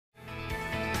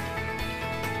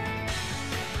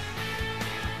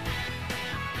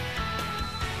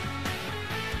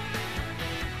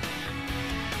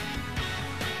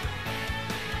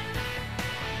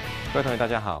各位同学，大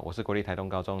家好，我是国立台东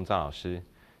高中赵老师。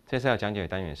这次要讲解的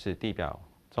单元是地表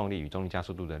重力与重力加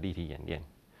速度的立体演练。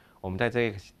我们在这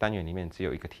个单元里面只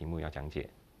有一个题目要讲解。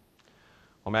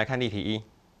我们来看例题1。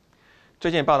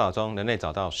最近报道中，人类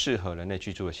找到适合人类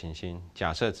居住的行星，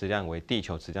假设质量为地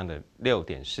球质量的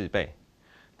6.4倍，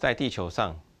在地球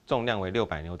上重量为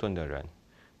600牛顿的人，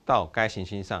到该行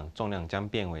星上重量将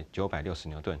变为960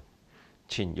牛顿。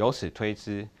请由此推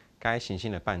知该行星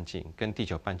的半径跟地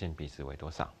球半径比值为多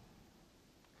少？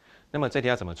那么这题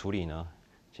要怎么处理呢？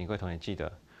请各位同学记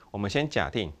得，我们先假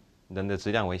定人的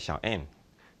质量为小 m，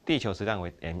 地球质量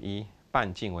为 m1，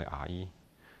 半径为 r1。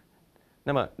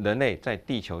那么人类在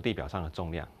地球地表上的重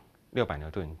量600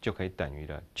牛顿就可以等于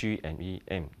了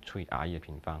gm1m 除以 r1 的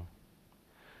平方。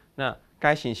那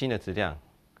该行星的质量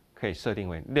可以设定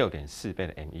为6.4倍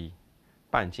的 m1，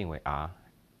 半径为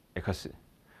rx。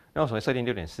那为什么设定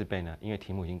6.4倍呢？因为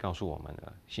题目已经告诉我们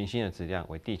了，行星的质量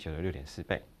为地球的6.4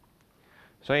倍。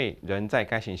所以人在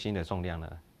该行星的重量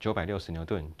呢，960牛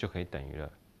顿就可以等于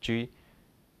了 g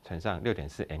乘上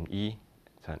6.4 m1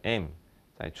 乘 m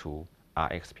再除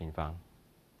rx 平方。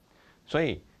所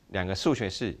以两个数学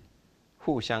式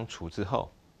互相除之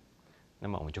后，那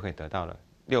么我们就可以得到了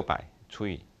600除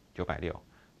以960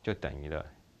就等于了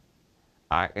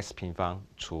rx 平方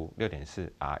除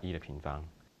6.4 r1 的平方。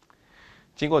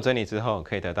经过整理之后，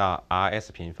可以得到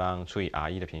rs 平方除以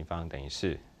r1 的平方等于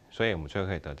4，所以我们最后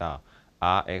可以得到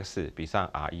rx 比上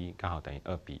r1 刚好等于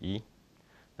2:1。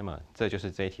那么这就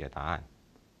是这一题的答案。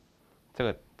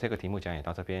这个题目讲解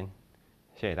到这边，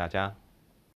谢谢大家。